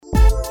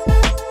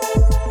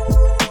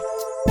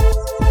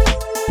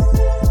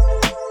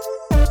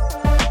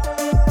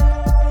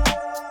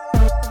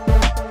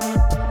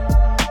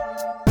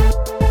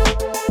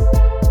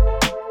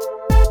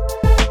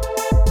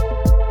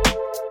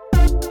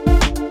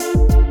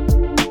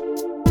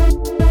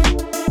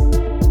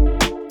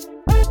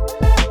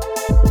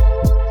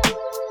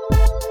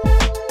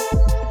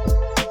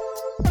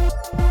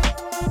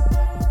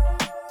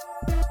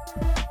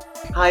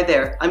Hi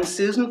there, I'm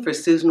Susan for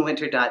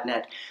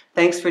SusanWinter.net.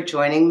 Thanks for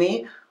joining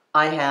me.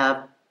 I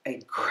have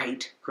a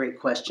great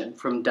question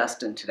from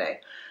Dustin today.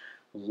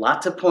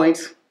 Lots of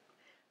points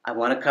I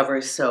want to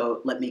cover,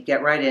 so let me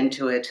get right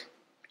into it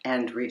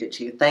and read it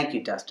to you. Thank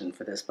you, Dustin,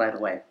 for this, by the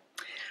way.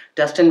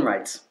 Dustin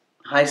writes,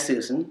 "Hi,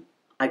 Susan.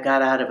 I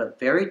got out of a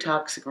very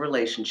toxic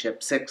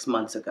relationship 6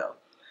 months ago.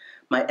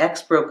 My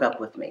ex broke up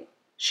with me.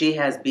 She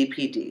has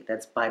BPD,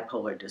 that's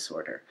bipolar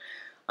disorder.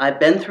 I've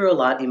been through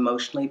a lot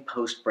emotionally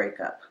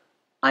post-breakup.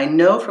 I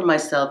know for my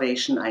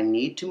salvation I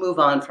need to move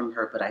on from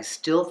her, but I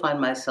still find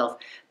myself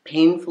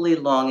painfully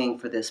longing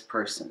for this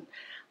person.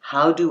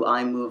 How do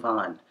I move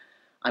on?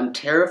 I'm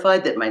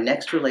terrified that my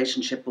next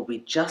relationship will be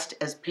just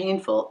as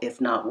painful,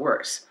 if not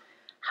worse.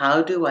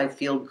 How do I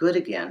feel good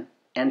again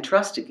and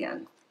trust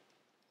again?"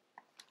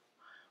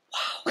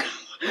 Wow.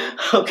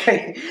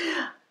 Okay.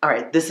 All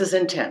right, this is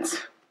intense.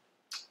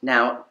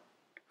 Now,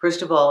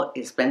 first of all,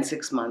 it's been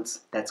 6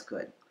 months. That's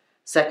good.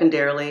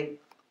 Secondarily,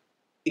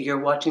 you're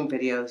watching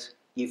videos.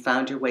 You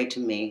found your way to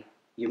me.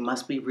 You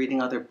must be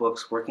reading other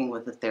books, working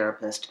with a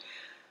therapist.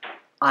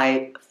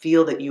 I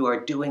feel that you are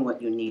doing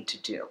what you need to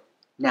do.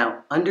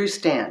 Now,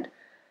 understand,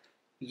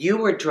 you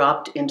were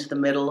dropped into the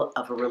middle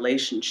of a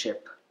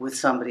relationship with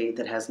somebody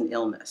that has an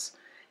illness.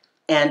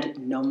 And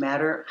no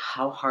matter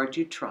how hard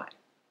you try,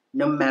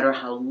 no matter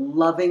how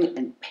loving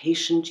and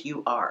patient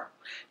you are,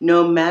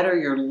 no matter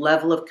your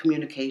level of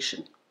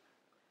communication,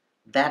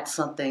 that's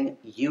something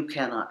you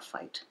cannot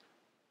fight.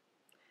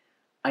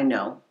 I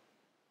know,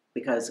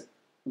 because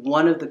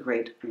one of the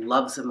great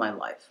loves of my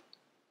life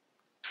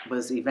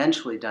was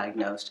eventually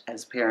diagnosed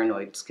as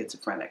paranoid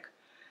schizophrenic.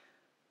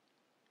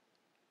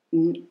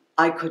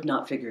 I could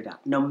not figure it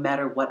out, no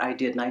matter what I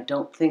did, and I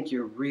don't think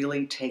you're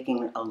really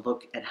taking a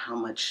look at how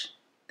much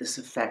this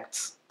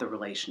affects the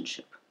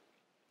relationship,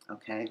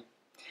 okay?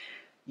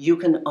 You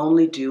can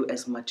only do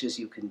as much as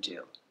you can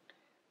do.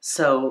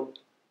 So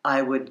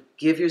I would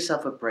give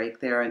yourself a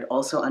break there and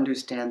also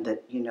understand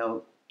that,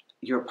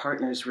 your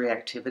partner's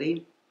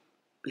reactivity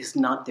is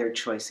not their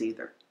choice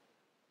either.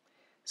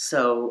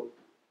 So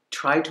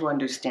try to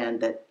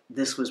understand that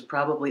this was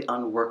probably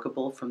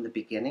unworkable from the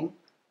beginning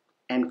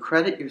and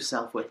credit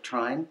yourself with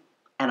trying.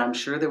 And I'm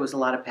sure there was a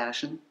lot of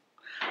passion,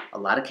 a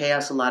lot of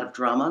chaos, a lot of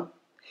drama.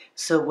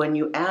 So when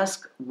you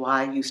ask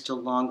why you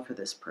still long for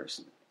this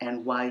person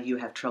and why you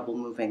have trouble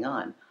moving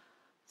on,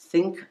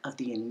 think of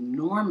the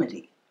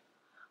enormity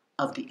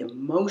of the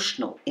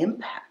emotional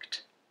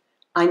impact.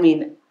 I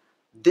mean,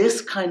 this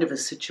kind of a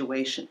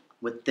situation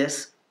with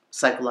this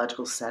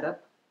psychological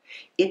setup,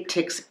 it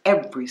ticks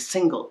every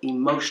single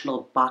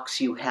emotional box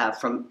you have,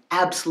 from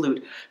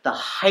the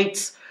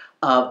heights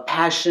of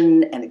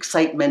passion and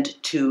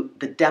excitement to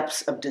the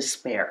depths of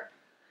despair,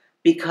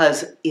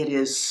 because it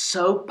is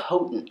so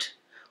potent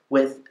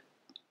with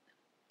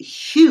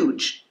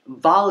huge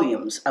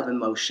volumes of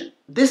emotion.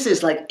 This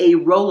is like a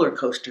roller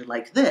coaster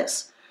like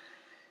this.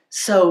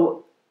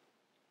 So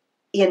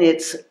in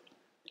its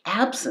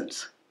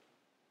absence,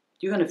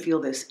 you're going to feel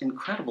this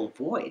incredible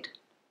void.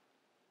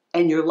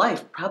 And your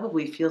life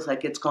probably feels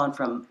like it's gone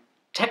from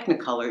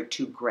technicolor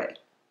to gray.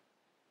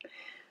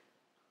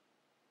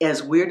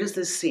 As weird as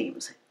this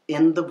seems,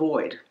 in the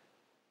void,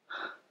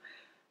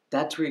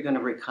 that's where you're going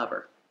to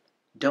recover.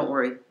 Don't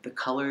worry, the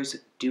colors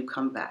do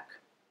come back.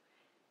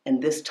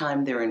 And this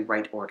time they're in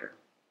right order.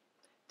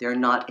 They're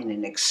not in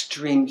an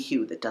extreme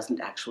hue that doesn't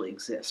actually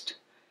exist.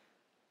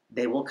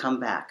 They will come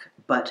back.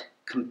 But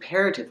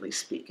comparatively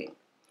speaking,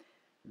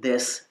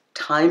 this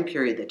time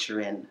period that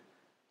you're in,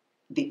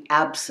 the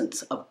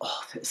absence of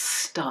all this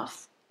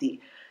stuff, the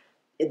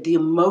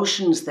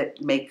emotions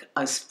that make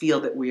us feel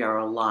that we are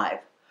alive.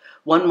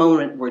 One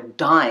moment we're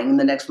dying, and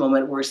the next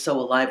moment we're so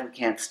alive we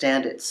can't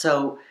stand it.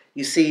 So,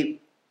 you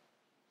see,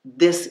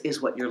 this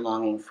is what you're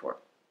longing for.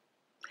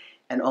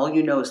 And all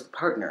you know is the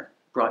partner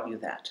brought you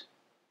that.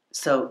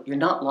 So you're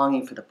not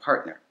longing for the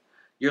partner.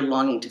 You're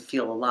longing to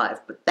feel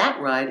alive. But that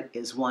ride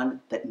is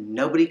one that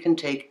nobody can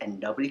take and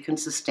nobody can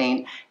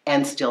sustain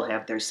and still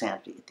have their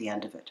sanity at the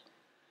end of it.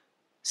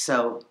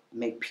 So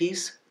make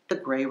peace with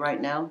the gray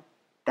right now.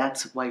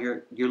 That's why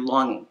you're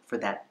longing for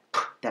that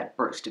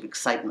burst of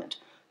excitement,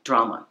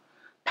 drama,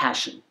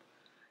 passion.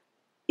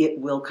 It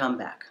will come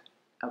back,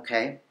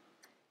 okay?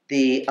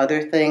 The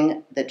other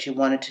thing that you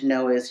wanted to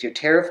know is you're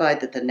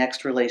terrified that the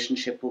next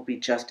relationship will be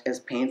just as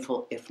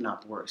painful, if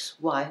not worse.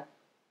 Why?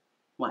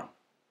 Why?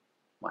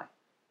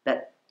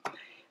 That,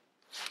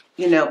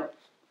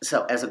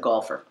 so as a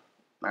golfer,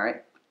 all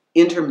right,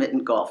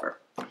 intermittent golfer,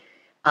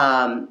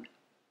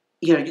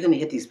 you're going to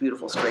hit these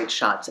beautiful straight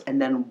shots,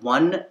 and then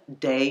one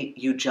day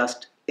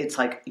it's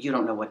like you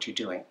don't know what you're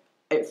doing.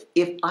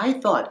 If I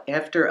thought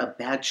after a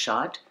bad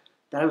shot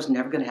that I was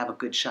never going to have a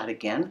good shot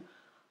again,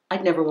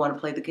 I'd never want to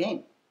play the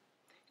game.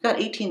 You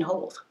got 18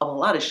 holes, a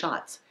lot of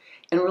shots,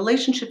 and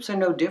relationships are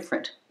no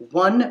different.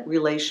 One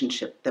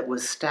relationship that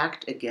was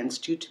stacked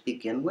against you to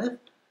begin with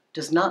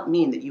does not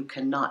mean that you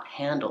cannot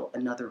handle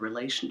another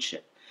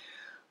relationship.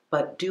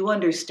 But do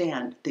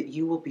understand that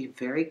you will be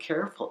very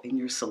careful in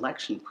your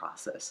selection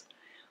process.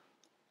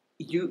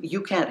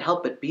 you can't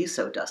help but be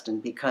so, Dustin,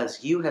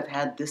 because you have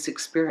had this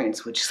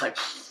experience, which is like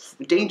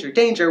danger,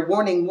 danger,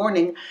 warning,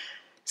 warning.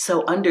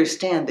 So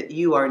understand that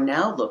you are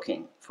now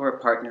looking for a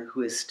partner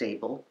who is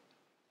stable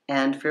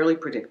and fairly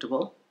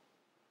predictable,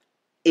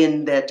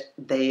 in that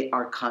they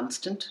are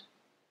constant,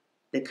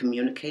 they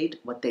communicate,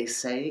 what they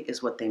say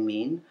is what they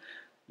mean.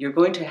 You're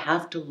going to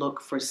have to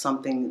look for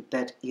something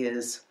that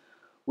is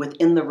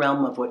within the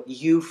realm of what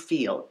you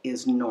feel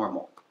is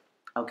normal,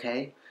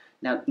 okay?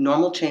 Now,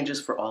 normal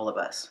changes for all of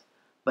us,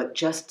 but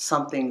just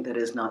something that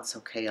is not so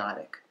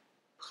chaotic.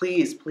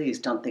 Please, please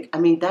don't think,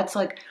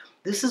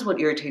 this is what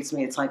irritates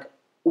me. It's like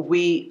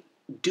we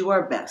do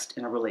our best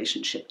in a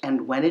relationship,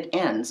 and when it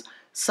ends,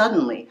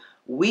 suddenly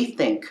we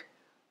think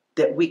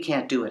that we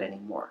can't do it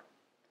anymore.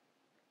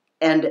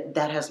 And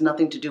that has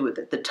nothing to do with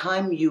it. The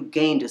time you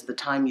gained is the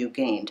time you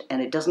gained,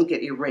 and it doesn't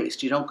get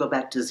erased. You don't go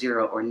back to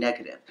zero or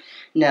negative.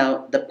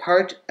 Now, the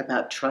part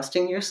about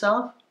trusting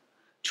yourself,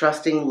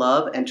 trusting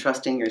love and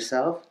trusting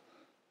yourself,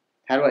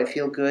 how do I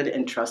feel good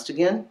and trust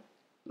again?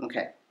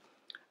 Okay.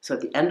 So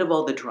at the end of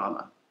all the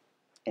drama,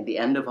 and the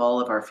end of all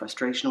of our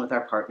frustration with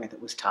our partner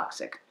that was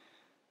toxic,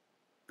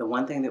 the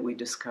one thing that we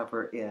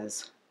discover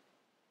is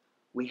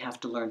we have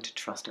to learn to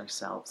trust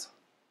ourselves.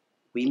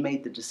 We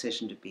made the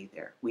decision to be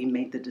there. We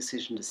made the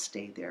decision to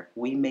stay there.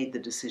 We made the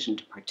decision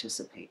to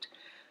participate.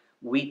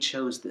 We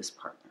chose this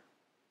partner,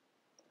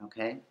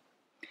 okay?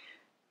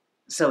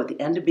 So at the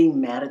end of being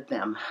mad at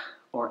them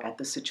or at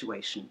the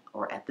situation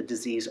or at the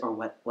disease or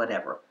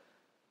whatever,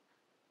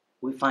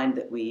 we find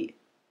that we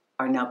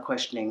are now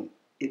questioning,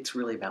 it's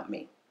really about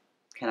me.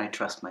 Can I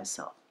trust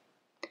myself?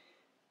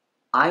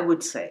 I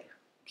would say,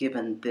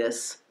 given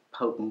this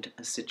potent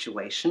a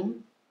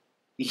situation,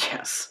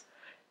 yes.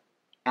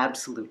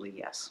 Absolutely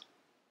yes.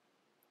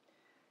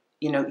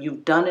 You know,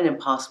 you've done an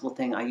impossible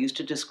thing. I used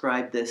to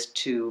describe this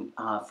to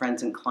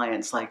friends and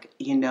clients like,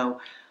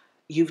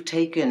 you've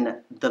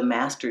taken the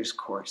master's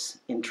course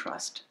in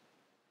trust.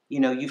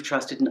 You've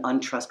trusted an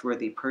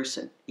untrustworthy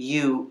person.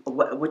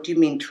 What do you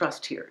mean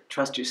trust here?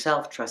 Trust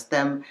yourself, trust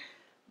them.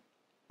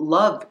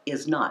 Love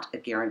is not a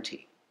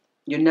guarantee.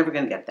 You're never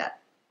going to get that.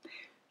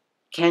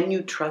 Can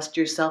you trust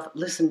yourself?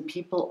 Listen,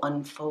 people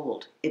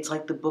unfold. It's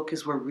like the book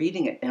as we're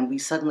reading it, and we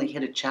suddenly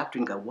hit a chapter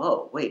and go,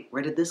 whoa, wait,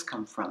 where did this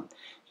come from?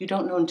 You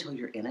don't know until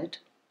you're in it.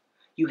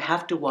 You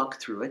have to walk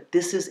through it.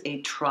 This is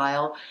a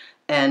trial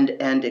and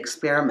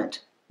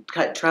experiment,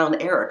 trial and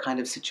error kind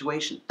of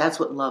situation. That's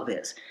what love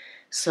is.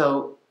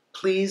 So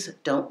please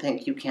don't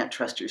think you can't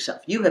trust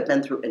yourself. You have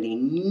been through an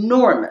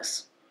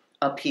enormous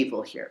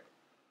upheaval here,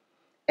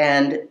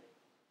 and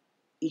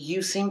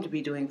you seem to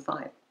be doing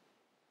fine.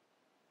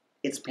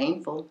 It's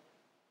painful.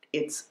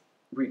 It's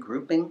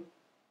regrouping.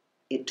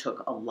 It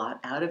took a lot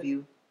out of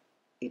you.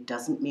 It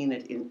doesn't mean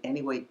it in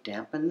any way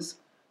dampens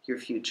your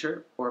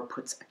future or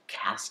puts a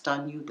cast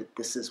on you that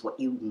this is what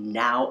you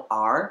now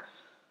are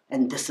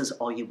and this is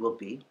all you will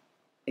be.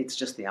 It's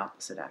just the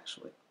opposite,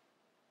 actually.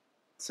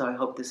 So I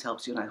hope this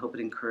helps you, and I hope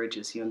it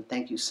encourages you. And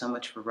thank you so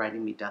much for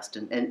writing me,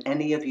 Dustin. And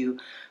any of you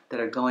that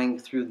are going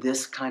through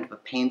this kind of a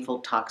painful,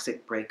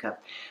 toxic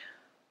breakup,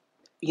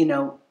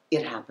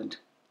 it happened.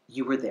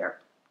 You were there.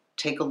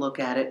 Take a look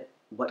at it.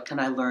 What can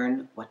I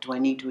learn? What do I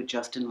need to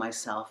adjust in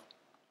myself?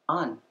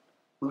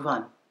 Move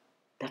on.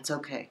 That's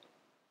okay.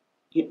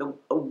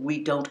 We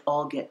don't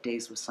all get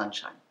days with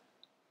sunshine.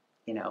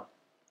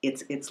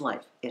 It's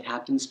life. It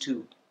happens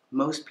to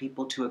most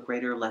people to a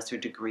greater or lesser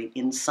degree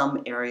in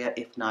some area,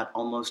 if not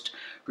almost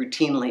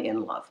routinely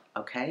in love,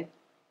 okay?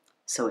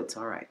 So it's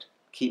all right.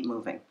 Keep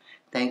moving.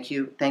 Thank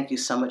you. Thank you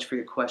so much for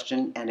your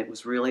question, and it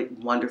was really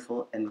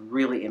wonderful and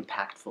really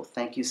impactful.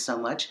 Thank you so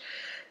much.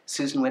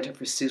 Susan Winter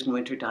for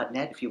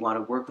SusanWinter.net. If you want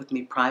to work with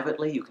me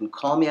privately, you can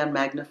call me on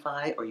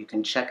Magnify, or you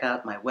can check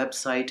out my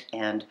website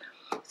and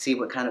see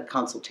what kind of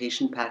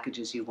consultation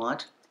packages you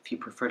want. If you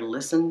prefer to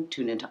listen,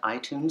 tune into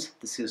iTunes,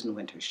 The Susan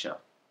Winter Show.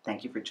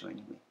 Thank you for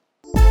joining me.